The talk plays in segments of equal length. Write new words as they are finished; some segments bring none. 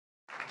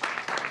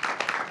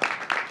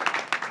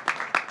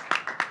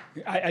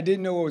I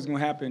didn't know what was going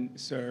to happen,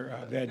 sir,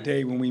 that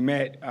day when we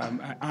met.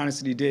 I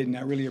honestly did, and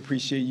I really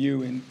appreciate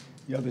you and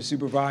the other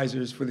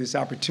supervisors for this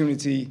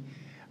opportunity.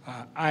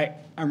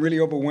 I'm really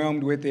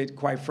overwhelmed with it.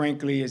 Quite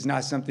frankly, it's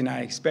not something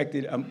I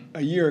expected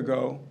a year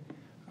ago.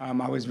 I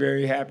was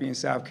very happy in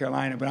South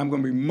Carolina, but I'm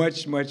going to be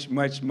much, much,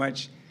 much,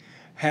 much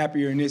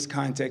happier in this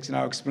context, and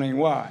I'll explain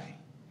why.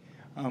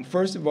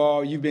 First of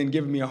all, you've been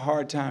giving me a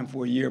hard time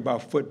for a year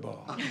about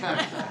football.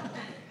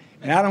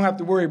 And I don't have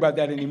to worry about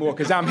that anymore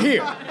because I'm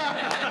here.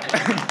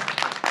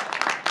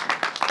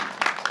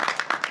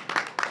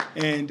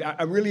 And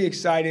I'm really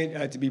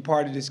excited to be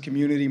part of this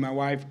community. My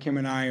wife, Kim,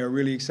 and I are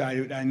really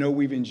excited. I know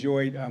we've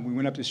enjoyed, we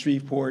went up to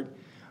Shreveport,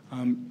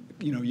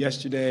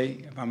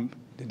 yesterday.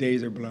 The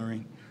days are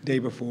blurring, day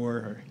before,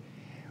 or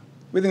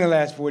within the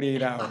last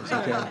 48 hours,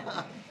 okay?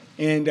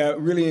 And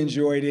really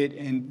enjoyed it,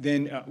 and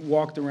then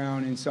walked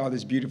around and saw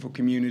this beautiful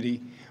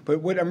community. But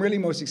what I'm really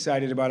most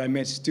excited about, I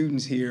met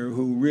students here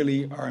who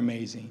really are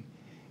amazing.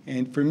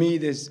 And for me,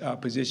 this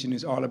position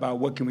is all about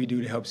what can we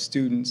do to help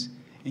students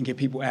and give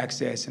people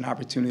access and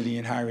opportunity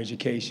in higher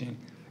education.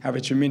 I have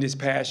a tremendous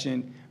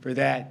passion for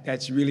that.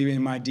 That's really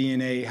in my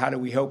DNA. How do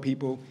we help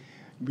people,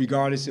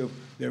 regardless of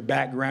their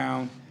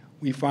background?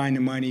 We find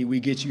the money, we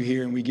get you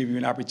here, and we give you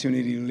an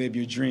opportunity to live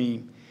your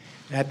dream.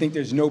 And I think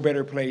there's no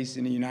better place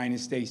in the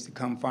United States to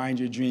come find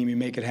your dream and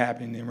make it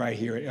happen than right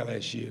here at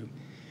LSU.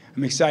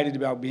 I'm excited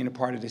about being a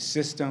part of this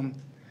system.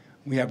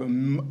 We have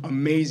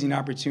amazing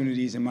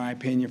opportunities, in my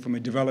opinion, from a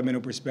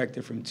developmental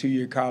perspective, from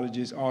two-year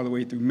colleges all the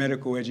way through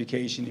medical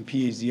education and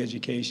PhD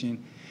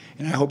education.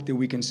 And I hope that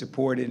we can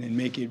support it and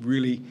make it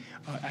really,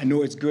 I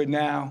know it's good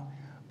now,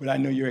 but I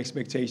know your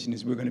expectation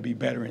is we're going to be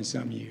better in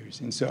some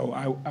years. And so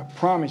I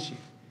promise you,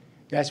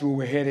 that's where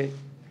we're headed.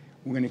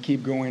 We're going to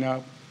keep going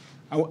up.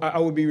 I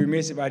would be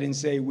remiss if I didn't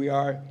say we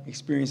are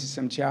experiencing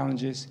some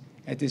challenges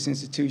at this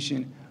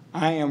institution.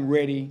 I am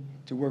ready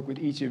to work with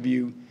each of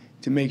you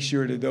to make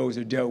sure that those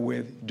are dealt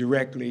with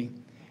directly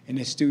and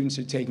that students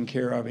are taken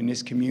care of and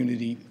this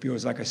community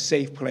feels like a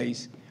safe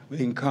place where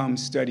they can come,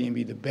 study, and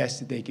be the best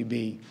that they can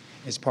be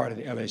as part of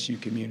the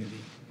LSU community.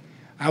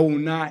 I will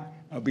not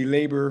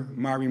belabor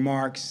my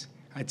remarks.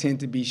 I tend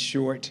to be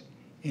short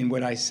in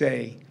what I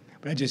say,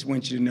 but I just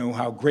want you to know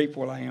how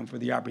grateful I am for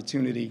the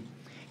opportunity,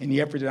 and the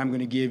effort that I'm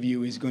going to give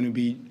you is going to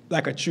be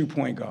like a true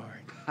point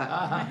guard.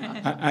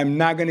 I'm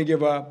not going to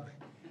give up.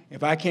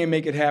 If I can't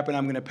make it happen,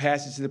 I'm going to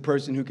pass it to the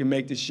person who can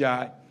make the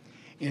shot.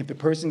 And if the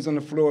person's on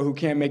the floor who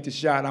can't make the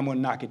shot, I'm going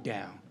to knock it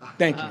down.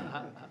 Thank you.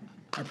 I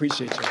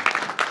appreciate you.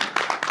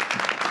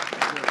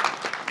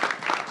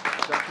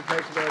 Dr.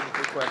 Tate's available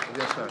for questions.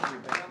 Yes, sir.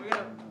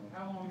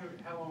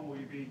 How long will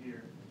you be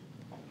here?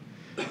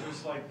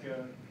 Just like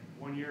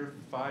 1 year,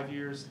 5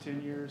 years,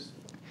 10 years?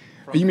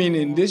 You mean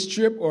in this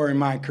trip or in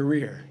my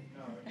career?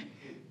 No,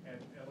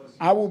 at LSU.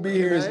 I will be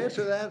here. Can I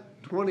answer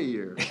that? 20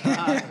 years.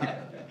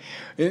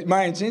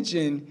 My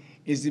intention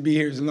is to be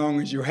here as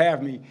long as you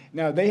have me.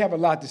 Now, they have a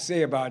lot to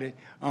say about it.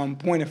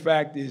 Point of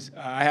fact is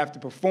I have to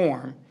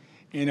perform,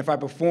 and if I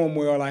perform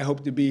well, I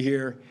hope to be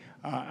here.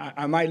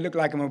 I might look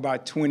like I'm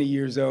about 20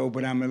 years old,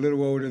 but I'm a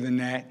little older than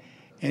that,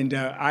 and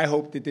I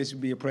hope that this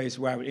would be a place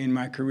where I would end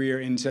my career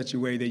in such a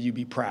way that you'd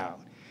be proud.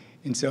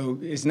 And so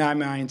it's not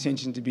my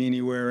intention to be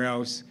anywhere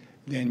else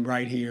than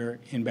right here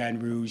in Baton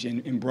Rouge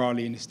and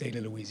broadly in the state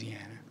of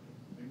Louisiana.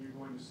 And you're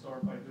going to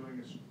start by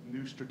doing a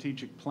new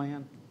strategic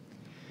plan?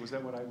 Was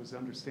that what I was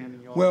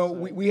understanding you all? Well,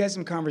 we had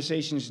some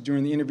conversations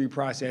during the interview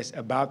process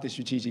about the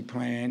strategic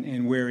plan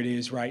and where it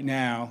is right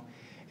now.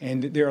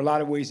 And there are a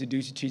lot of ways to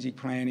do strategic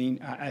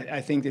planning. I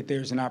think that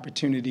there's an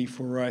opportunity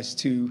for us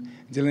to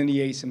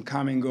delineate some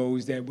common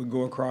goals that would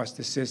go across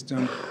the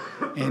system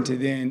and to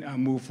then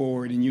move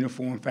forward in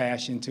uniform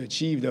fashion to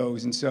achieve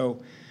those. And so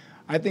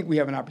I think we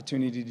have an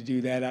opportunity to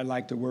do that. I'd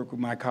like to work with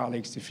my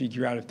colleagues to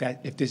figure out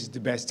if this is the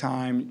best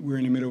time. We're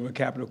in the middle of a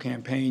capital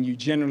campaign. You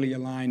generally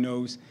align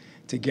those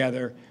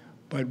together,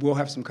 but we'll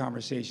have some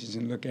conversations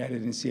and look at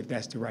it and see if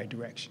that's the right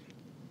direction.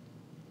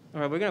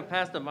 All right, we're going to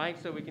pass the mic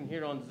so we can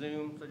hear it on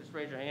Zoom. So just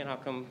raise your hand. I'll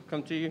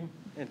come to you.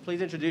 And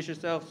please introduce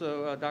yourself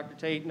so Dr.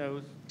 Tate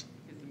knows.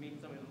 Gets to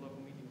meet some of the local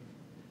media.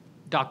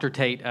 Dr.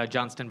 Tate,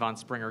 Johnston Von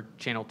Springer,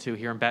 Channel 2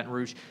 here in Baton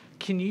Rouge.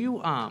 Can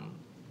you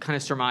kind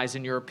of surmise,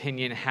 in your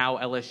opinion, how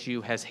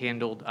LSU has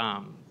handled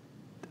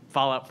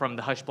fallout from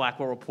the Hush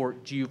Blackwell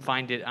report? Do you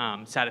find it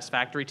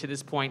satisfactory to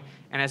this point?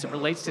 And as it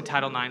relates to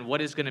Title IX,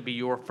 what is going to be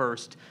your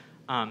first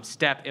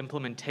step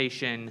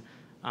implementation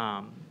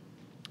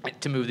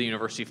to move the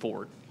university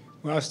forward?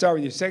 Well, I'll start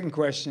with your second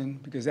question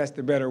because that's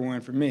the better one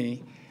for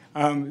me.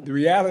 The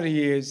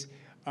reality is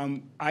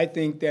I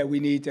think that we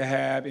need to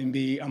have and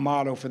be a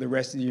model for the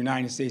rest of the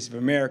United States of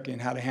America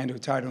and how to handle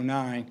Title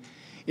IX.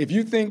 If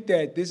you think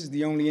that this is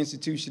the only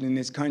institution in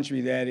this country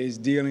that is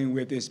dealing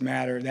with this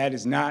matter, that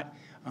is not,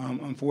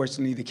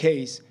 unfortunately, the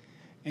case.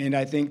 And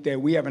I think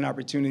that we have an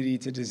opportunity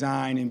to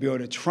design and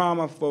build a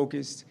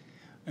trauma-focused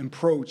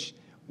approach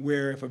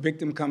where if a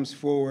victim comes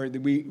forward,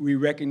 that we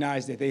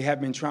recognize that they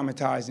have been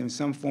traumatized in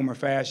some form or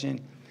fashion,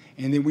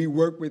 and then we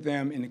work with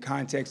them in the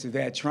context of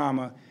that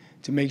trauma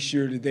to make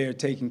sure that they are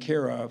taken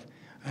care of.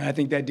 And I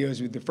think that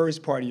deals with the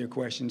first part of your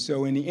question.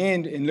 So in the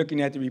end, in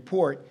looking at the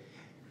report,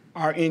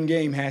 our end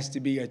game has to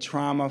be a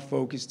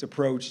trauma-focused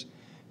approach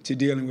to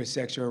dealing with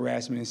sexual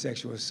harassment and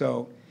sexual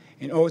assault,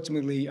 and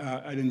ultimately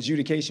an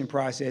adjudication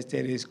process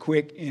that is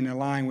quick and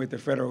aligned with the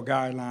federal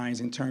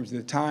guidelines in terms of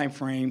the time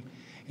frame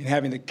and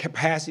having the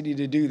capacity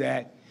to do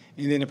that.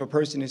 And then if a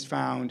person is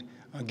found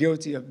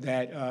guilty of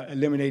that,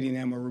 eliminating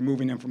them or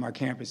removing them from our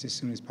campus as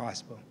soon as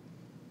possible.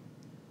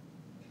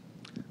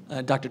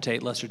 Dr.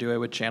 Tate, Lester Dewey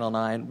with Channel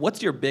 9.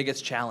 What's your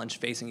biggest challenge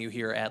facing you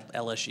here at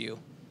LSU?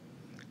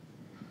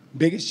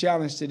 Biggest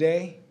challenge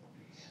today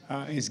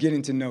is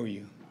getting to know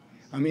you.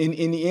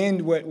 In the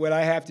end, what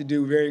I have to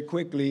do very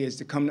quickly is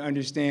to come to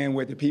understand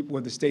what the people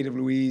of the state of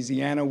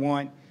Louisiana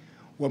want,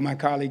 what my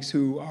colleagues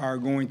who are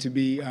going to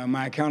be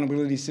my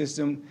accountability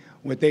system,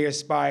 what they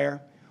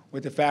aspire,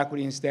 what the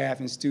faculty and staff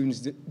and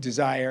students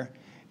desire.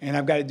 And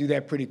I've got to do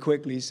that pretty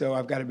quickly, so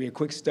I've got to be a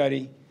quick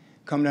study,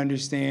 come to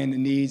understand the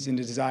needs and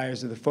the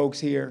desires of the folks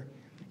here,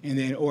 and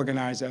then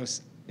organize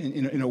us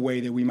in a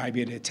way that we might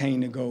be able to attain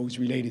the goals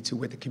related to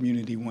what the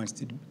community wants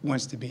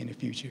to be in the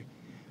future.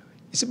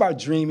 It's about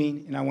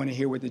dreaming, and I want to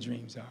hear what the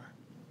dreams are.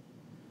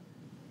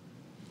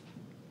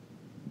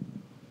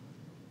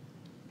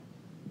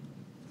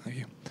 Thank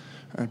you.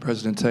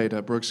 President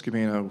Tate, Brooks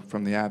Scavino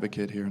from The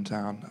Advocate here in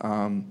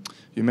town.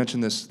 You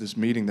mentioned this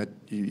meeting that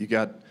you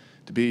got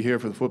to be here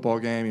for the football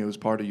game. It was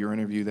part of your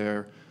interview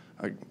there.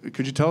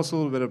 Could you tell us a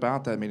little bit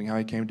about that meeting, how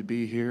you came to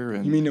be here?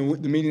 And you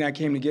mean the meeting I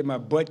came to get my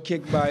butt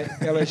kicked by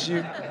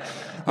LSU?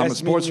 I'm a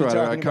sports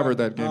writer. I covered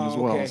that game as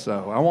well, okay.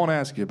 So I won't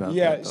ask you about that.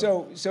 Yeah,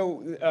 so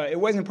it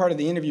wasn't part of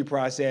the interview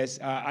process.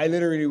 I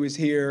literally was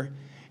here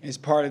as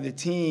part of the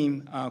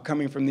team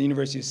coming from the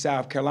University of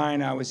South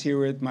Carolina. I was here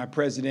with my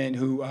president,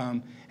 who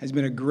has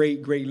been a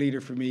great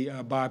leader for me,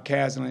 Bob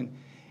Caslin,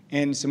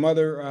 and some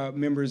other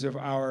members of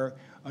our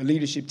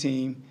leadership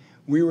team.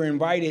 We were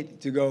invited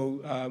to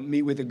go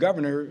meet with the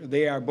governor.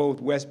 They are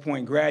both West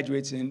Point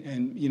graduates,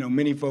 and you know,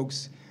 many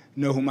folks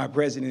know who my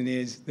president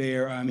is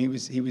there.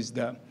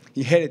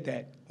 He headed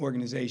that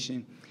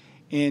organization,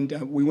 and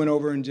we went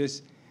over and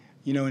just,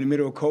 you know, in the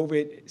middle of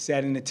COVID,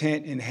 sat in a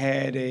tent and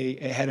had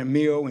a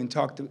meal and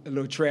talked a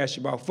little trash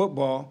about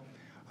football.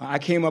 I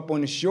came up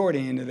on the short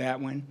end of that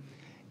one,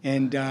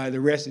 and the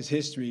rest is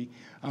history.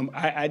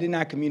 I did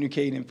not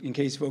communicate, in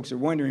case folks are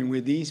wondering,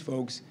 with these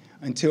folks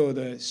until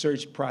the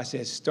search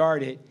process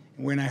started.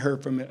 When I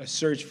heard from a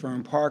search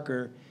firm,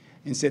 Parker,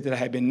 and said that I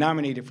had been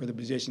nominated for the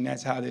position.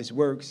 That's how this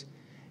works.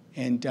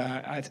 And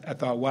I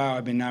thought, wow,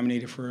 I've been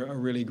nominated for a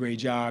really great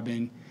job.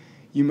 And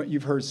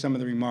you've heard some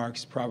of the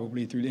remarks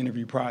probably through the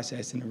interview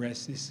process, and the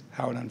rest is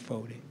how it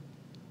unfolded.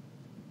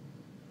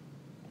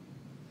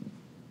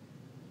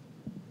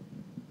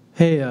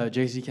 Hey,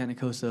 J.C.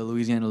 Canicosa,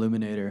 Louisiana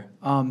Illuminator.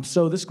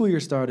 So this school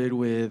year started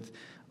with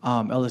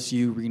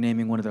LSU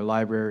renaming one of their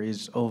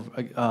libraries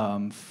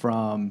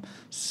from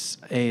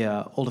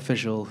a old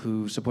official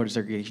who supported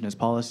segregation as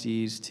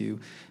policies to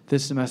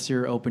this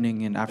semester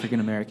opening an African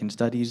American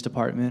Studies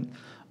department.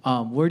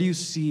 Where do you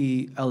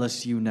see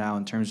LSU now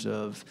in terms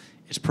of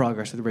its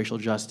progress with racial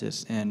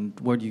justice, and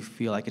where do you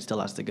feel like it still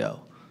has to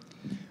go?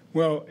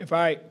 Well, if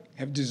I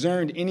have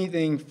discerned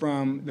anything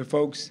from the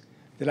folks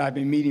that I've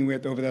been meeting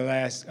with over the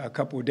last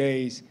couple of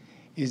days,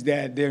 is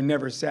that they're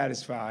never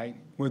satisfied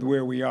with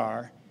where we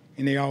are,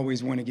 and they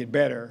always want to get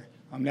better.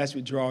 That's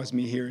what draws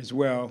me here as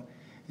well.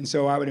 And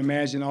so I would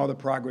imagine all the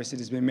progress that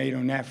has been made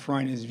on that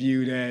front is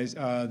viewed as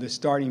the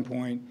starting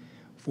point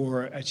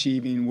for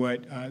achieving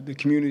what the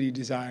community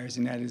desires,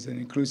 and that is an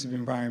inclusive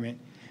environment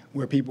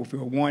where people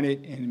feel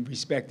wanted and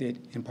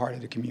respected and part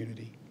of the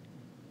community.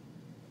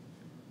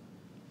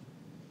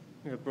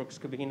 We have Brooks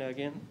Scavino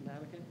again, the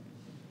Advocate.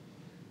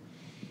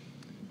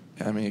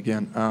 I mean,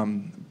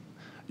 again,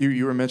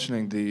 you were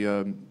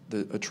mentioning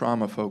a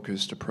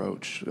trauma-focused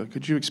approach.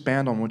 Could you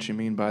expand on what you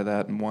mean by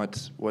that, and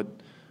what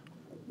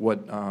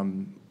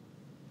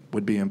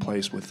would be in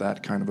place with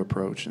that kind of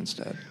approach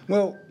instead?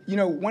 Well, you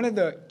know, one of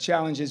the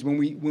challenges when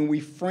we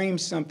frame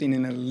something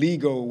in a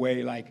legal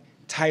way, like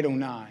Title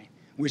IX,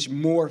 which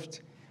morphed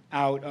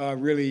out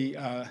really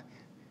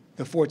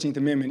the 14th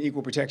Amendment,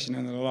 equal protection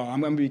under the law. I'm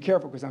going to be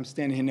careful because I'm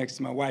standing here next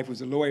to my wife,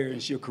 who's a lawyer,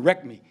 and she'll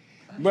correct me.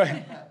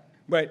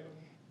 But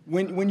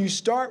when you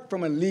start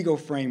from a legal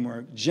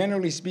framework,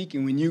 generally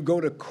speaking, when you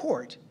go to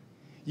court,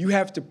 you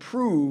have to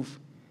prove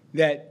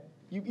that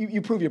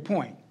you prove your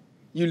point.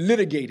 You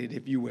litigate it,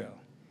 if you will.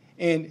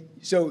 And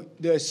so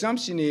the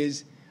assumption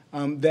is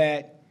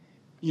that,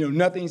 you know,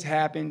 nothing's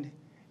happened,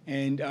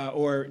 and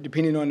or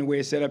depending on the way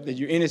it's set up, that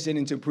you're innocent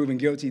until proven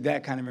guilty,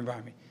 that kind of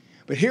environment.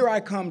 But here I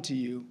come to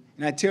you,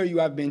 and I tell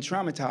you I've been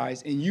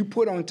traumatized, and you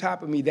put on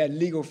top of me that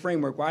legal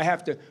framework where I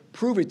have to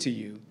prove it to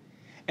you,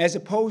 as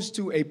opposed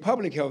to a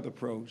public health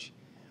approach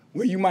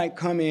where you might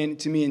come in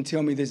to me and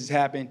tell me this has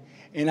happened,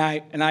 and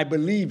I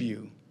believe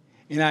you,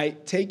 and I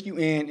take you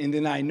in, and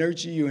then I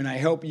nurture you, and I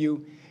help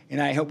you,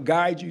 and I help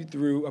guide you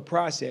through a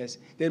process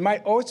that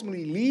might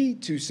ultimately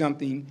lead to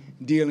something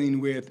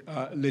dealing with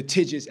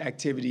litigious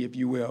activity, if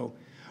you will.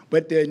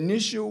 But the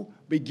initial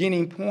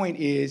beginning point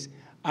is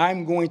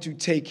I'm going to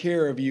take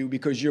care of you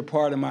because you're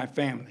part of my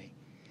family.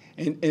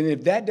 And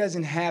if that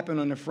doesn't happen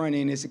on the front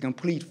end, it's a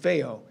complete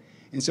fail.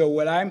 And so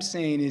what I'm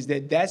saying is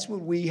that that's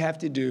what we have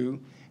to do,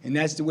 and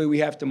that's the way we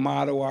have to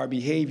model our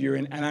behavior.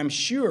 And I'm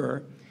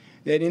sure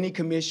that any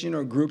commission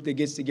or group that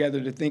gets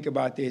together to think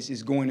about this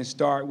is going to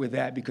start with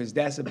that, because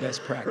that's the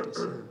best practice.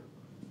 All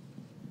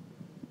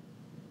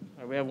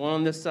right, we have one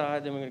on this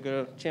side, then we're going to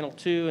go to Channel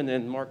 2, and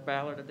then Mark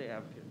Ballard at the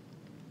Advocate.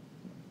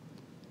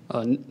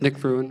 Nick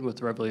Fruin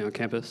with Rebellion on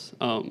Campus.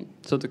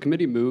 So the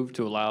committee moved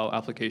to allow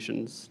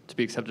applications to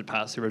be accepted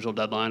past the original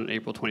deadline on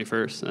April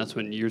 21st, and that's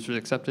when yours was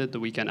accepted the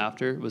weekend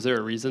after. Was there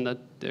a reason that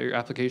your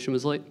application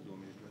was late? You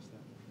want me to address that?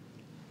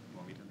 You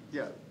want me to?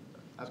 Yeah,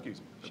 excuse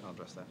me, I'll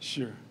address that.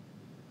 Sure.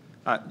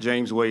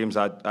 James Williams,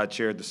 I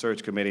chaired the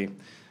search committee.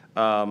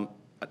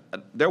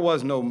 There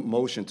was no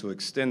motion to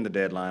extend the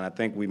deadline. I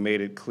think we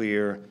made it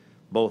clear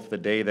both the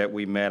day that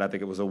we met, I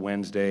think it was a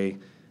Wednesday,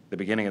 the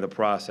beginning of the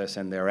process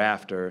and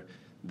thereafter,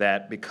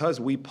 that because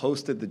we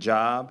posted the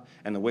job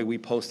and the way we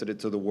posted it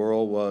to the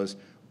world was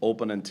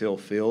open until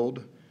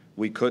filled,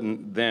 we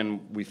couldn't then,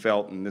 we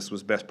felt, and this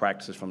was best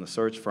practices from the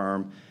search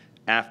firm,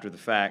 after the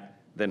fact,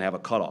 then have a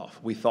cutoff.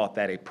 We thought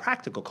that a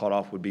practical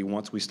cutoff would be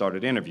once we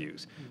started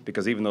interviews,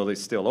 because even though they're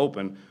still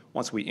open,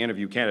 once we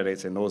interview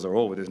candidates and those are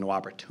over, there's no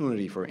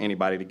opportunity for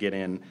anybody to get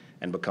in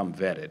and become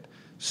vetted.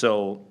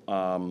 So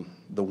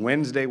the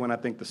Wednesday when I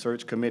think the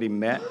search committee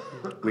met,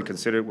 we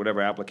considered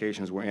whatever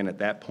applications were in at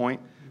that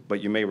point.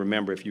 But you may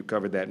remember, if you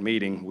covered that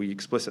meeting, we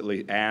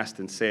explicitly asked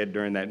and said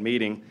during that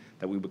meeting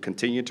that we would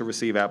continue to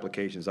receive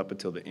applications up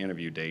until the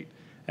interview date.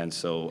 And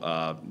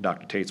so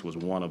Dr. Tate's was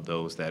one of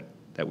those that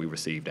we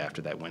received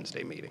after that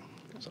Wednesday meeting.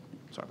 So,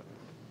 sorry about that.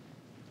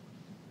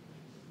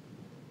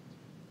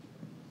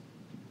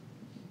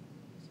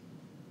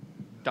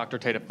 Dr.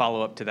 Tate, a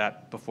follow-up to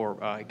that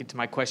before I get to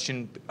my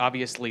question.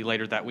 Obviously,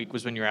 later that week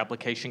was when your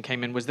application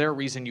came in. Was there a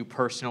reason you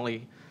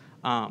personally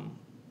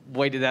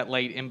waited that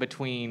late in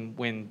between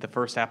when the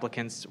first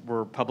applicants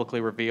were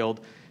publicly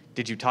revealed?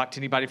 Did you talk to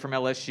anybody from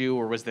LSU,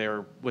 or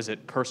was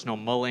it personal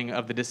mulling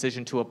of the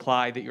decision to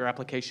apply that your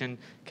application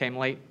came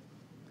late?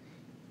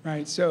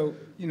 Right, so,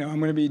 I'm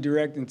going to be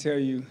direct and tell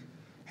you,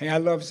 hey, I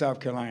love South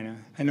Carolina.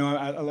 I know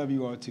I love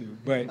you all too,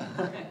 but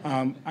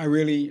I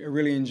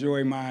really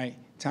enjoy my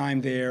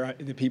time there.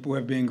 The people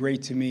have been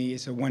great to me.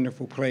 It's a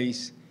wonderful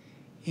place,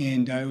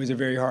 and it was a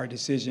very hard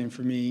decision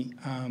for me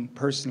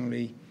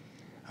personally.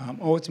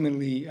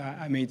 Ultimately,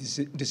 I made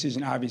the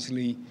decision,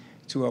 obviously,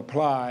 to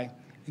apply.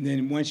 And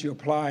then once you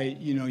apply,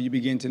 you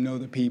begin to know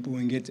the people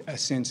and get a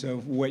sense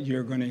of what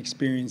you're going to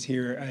experience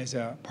here as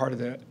a part of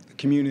the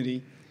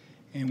community.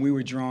 And we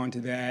were drawn to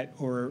that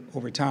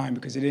over time,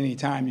 because at any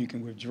time you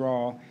can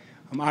withdraw.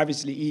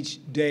 Obviously, each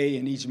day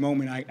and each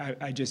moment,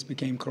 I just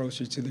became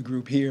closer to the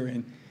group here,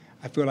 and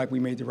I feel like we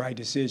made the right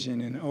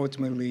decision. And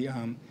ultimately,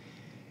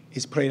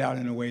 it's played out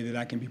in a way that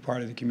I can be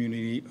part of the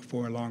community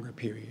for a longer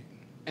period.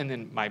 And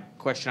then my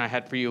question I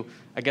had for you,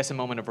 I guess a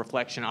moment of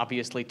reflection.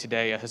 Obviously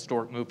today, a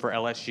historic move for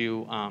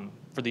LSU.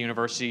 For the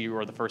university, you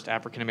are the first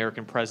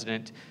African-American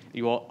president.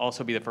 You will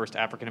also be the first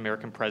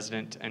African-American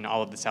president in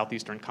all of the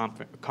Southeastern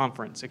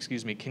Conference.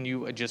 Can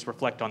you just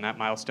reflect on that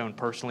milestone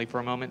personally for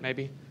a moment,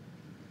 maybe?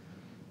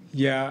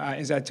 Yeah,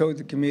 as I told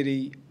the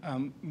committee,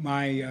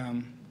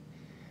 my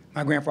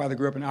grandfather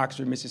grew up in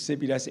Oxford,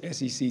 Mississippi. That's an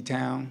SEC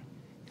town.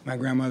 My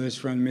grandmother's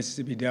from the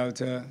Mississippi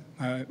Delta.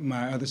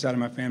 My other side of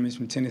my family is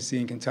from Tennessee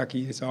and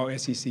Kentucky. It's all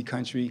SEC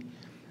country.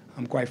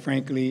 Quite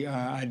frankly,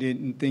 I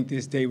didn't think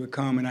this day would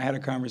come, and I had a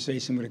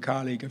conversation with a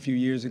colleague a few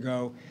years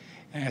ago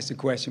and asked the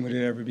question, would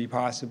it ever be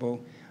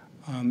possible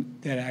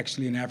that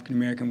actually an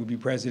African-American would be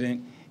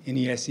president in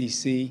the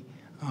SEC?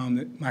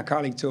 My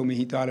colleague told me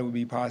he thought it would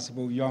be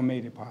possible. Y'all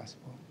made it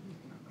possible.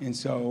 And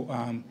so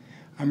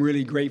I'm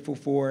really grateful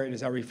for it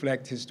as I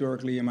reflect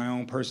historically in my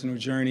own personal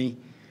journey.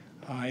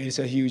 It's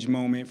a huge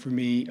moment for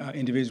me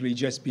individually,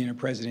 just being a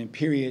president,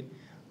 period.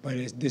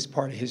 But this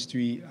part of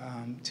history,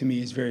 to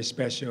me, is very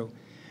special.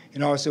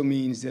 It also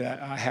means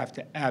that I have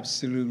to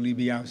absolutely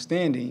be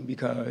outstanding,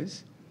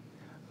 because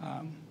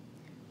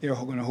they're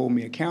going to hold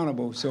me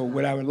accountable. So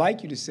what I would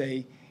like you to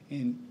say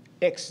in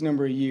X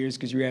number of years,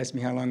 because you asked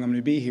me how long I'm going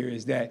to be here,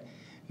 is that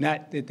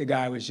not that the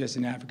guy was just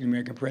an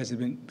African-American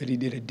president, but he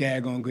did a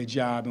daggone good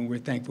job, and we're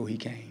thankful he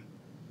came.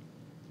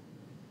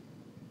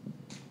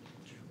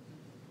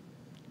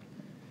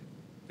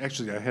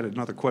 Actually, I had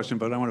another question,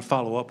 but I want to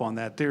follow up on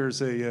that.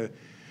 There's a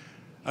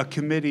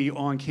committee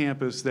on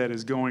campus that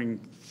is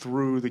going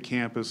through the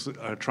campus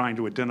trying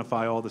to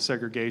identify all the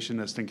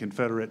segregationist and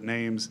Confederate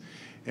names,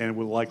 and it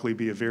will likely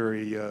be a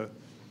very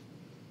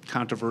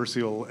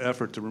controversial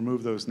effort to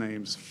remove those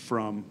names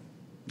from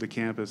the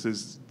campus.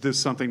 Is this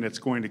something that's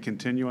going to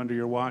continue under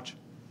your watch?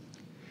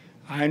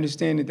 I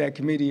understand that that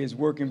committee is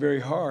working very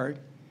hard,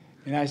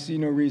 and I see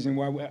no reason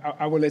why.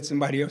 I will let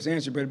somebody else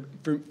answer, but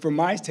for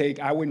my take,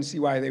 I wouldn't see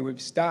why they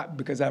would stop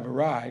because I've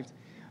arrived.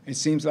 It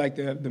seems like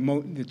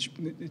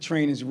the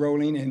train is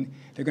rolling, and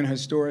they're going to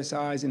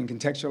historicize and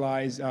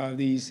contextualize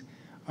these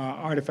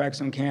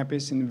artifacts on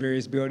campus and the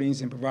various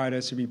buildings and provide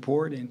us a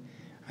report. And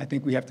I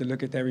think we have to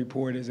look at that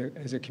report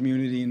as a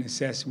community and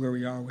assess where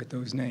we are with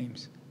those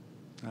names.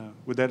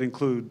 Would that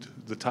include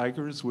the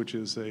Tigers, which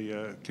is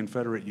a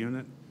Confederate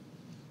unit?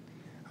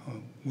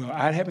 Well,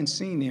 I haven't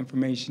seen the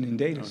information in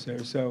data,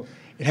 sir, so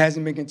it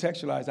hasn't been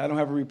contextualized. I don't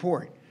have a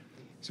report.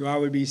 So I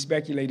would be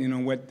speculating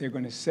on what they're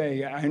going to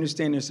say. I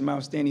understand there's some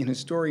outstanding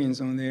historians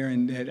on there,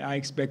 and that I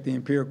expect the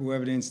empirical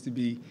evidence to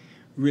be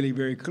really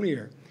very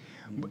clear.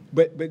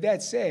 But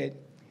that said,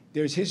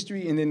 there's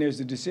history and then there's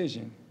the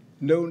decision.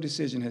 No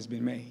decision has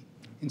been made.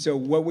 And so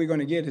what we're going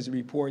to get is a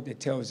report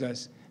that tells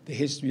us the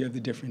history of the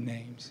different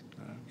names.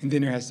 And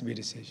then there has to be a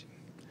decision.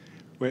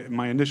 Wait,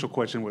 my initial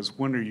question was,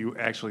 when are you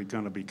actually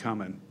going to be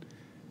coming?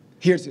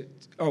 I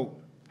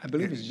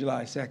believe it's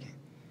July 2nd.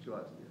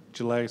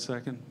 July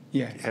 2nd?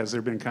 Yeah. Has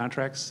there been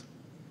contracts?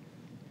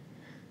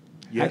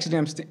 Yet?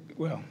 Actually,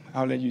 well,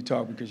 I'll let you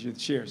talk because you're the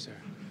chair, sir.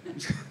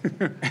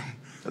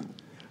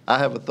 I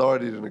have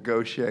authority to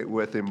negotiate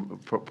with him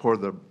per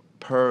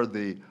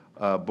the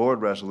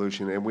board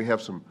resolution, and we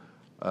have some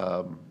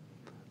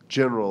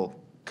general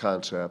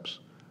concepts.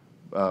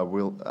 I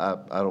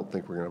don't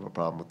think we're going to have a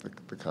problem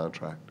with the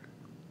contract,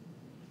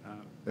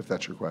 if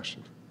that's your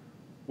question.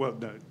 Well,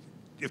 no,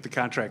 if the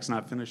contract's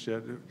not finished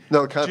yet.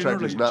 No, the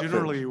contract is not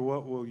Generally, finished.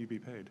 what will you be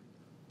paid?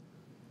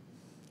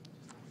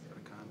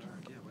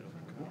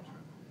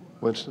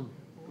 Winston?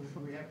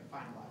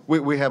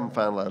 We haven't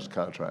finalized the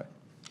contract.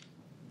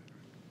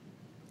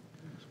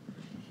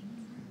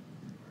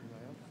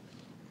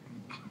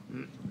 All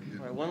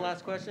right, one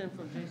last question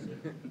from Jason.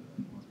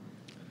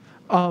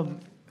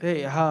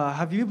 Hey,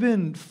 have you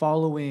been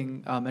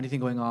following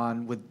anything going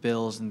on with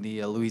bills in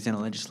the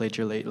Louisiana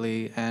legislature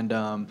lately?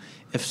 And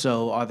if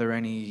so, are there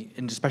any,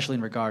 and especially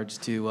in regards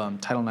to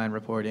Title IX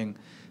reporting,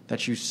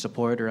 that you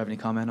support or have any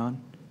comment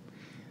on?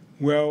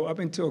 Well, up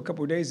until a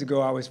couple of days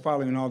ago, I was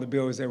following all the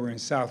bills that were in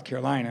South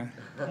Carolina.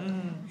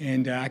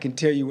 And I can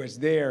tell you what's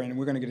there, and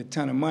we're going to get a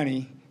ton of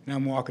money, and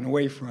I'm walking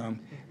away from.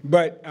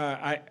 But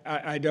I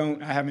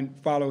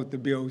haven't followed the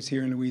bills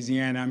here in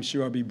Louisiana. I'm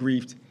sure I'll be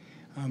briefed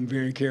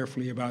very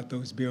carefully about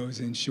those bills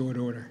in short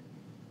order.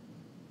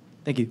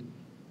 Thank you.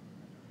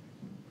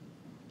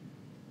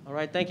 All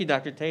right, thank you,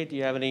 Dr. Tate. Do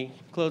you have any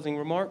closing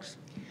remarks?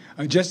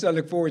 I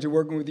look forward to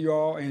working with you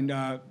all, and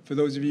for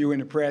those of you in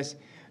the press,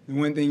 the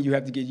one thing you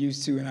have to get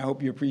used to, and I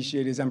hope you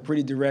appreciate, is I'm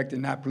pretty direct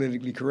and not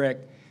politically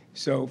correct.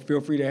 So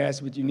feel free to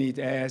ask what you need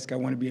to ask. I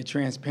want to be a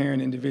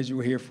transparent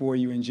individual here for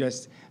you and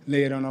just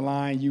lay it on the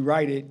line. You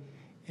write it,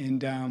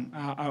 and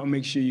I'll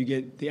make sure you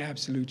get the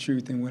absolute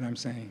truth in what I'm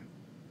saying.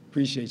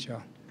 Appreciate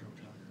y'all.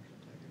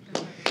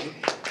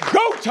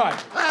 Go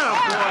Tigers!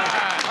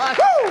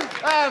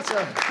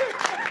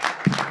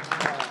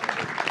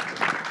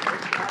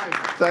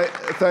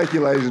 Thank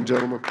you, ladies and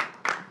gentlemen.